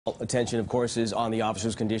Attention, of course, is on the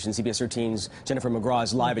officer's condition. CBS 13's Jennifer McGraw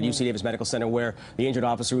is live at UC Davis Medical Center, where the injured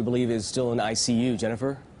officer, we believe, is still in ICU.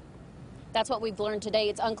 Jennifer? That's what we've learned today.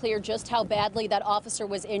 It's unclear just how badly that officer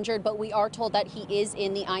was injured, but we are told that he is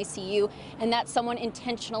in the ICU and that someone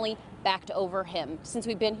intentionally backed over him. Since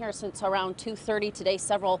we've been here since around 2:30 today,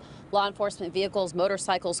 several law enforcement vehicles,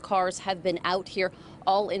 motorcycles, cars have been out here,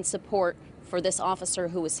 all in support for this officer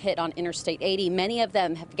who was hit on Interstate 80. Many of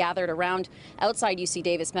them have gathered around outside UC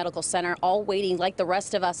Davis Medical Center, all waiting like the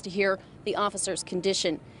rest of us to hear the officer's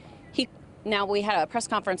condition. Now, we had a press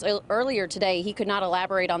conference earlier today. He could not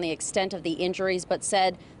elaborate on the extent of the injuries, but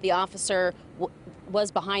said the officer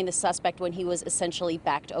was behind the suspect when he was essentially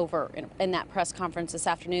backed over. In that press conference this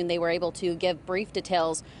afternoon, they were able to give brief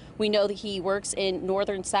details. We know that he works in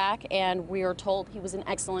Northern SAC, and we are told he was an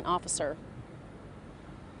excellent officer.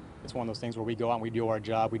 It's one of those things where we go out and we do our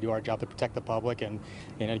job. We do our job to protect the public. And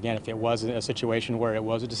again, if it was a situation where it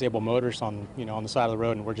was a disabled motorist on the side of the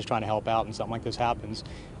road and we're just trying to help out and something like this happens,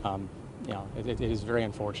 it is very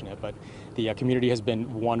unfortunate. But the community has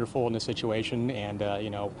been wonderful in this situation, and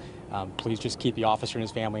please just keep the officer and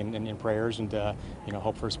his family in prayers, and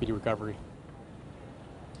hope for a speedy recovery.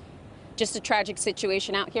 Just a tragic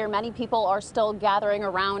situation out here. Many people are still gathering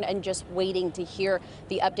around and just waiting to hear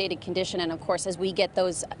the updated condition. And of course, as we get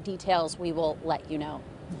those details, we will let you know.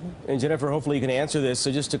 And Jennifer, hopefully you can answer this.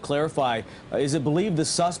 So just to clarify, is it believed the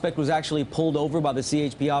suspect was actually pulled over by the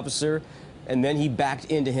CHP officer and then he backed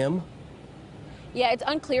into him? Yeah, it's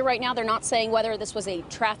unclear right now. They're not saying whether this was a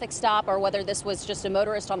traffic stop or whether this was just a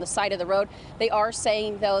motorist on the side of the road. They are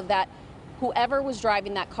saying, though, that whoever was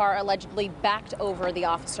driving that car allegedly backed over the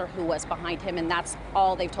officer who was behind him, and that's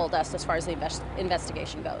all they've told us as far as the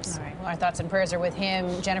investigation goes. All right. Well, our thoughts and prayers are with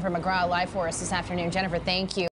him. Jennifer McGraw live for us this afternoon. Jennifer, thank you.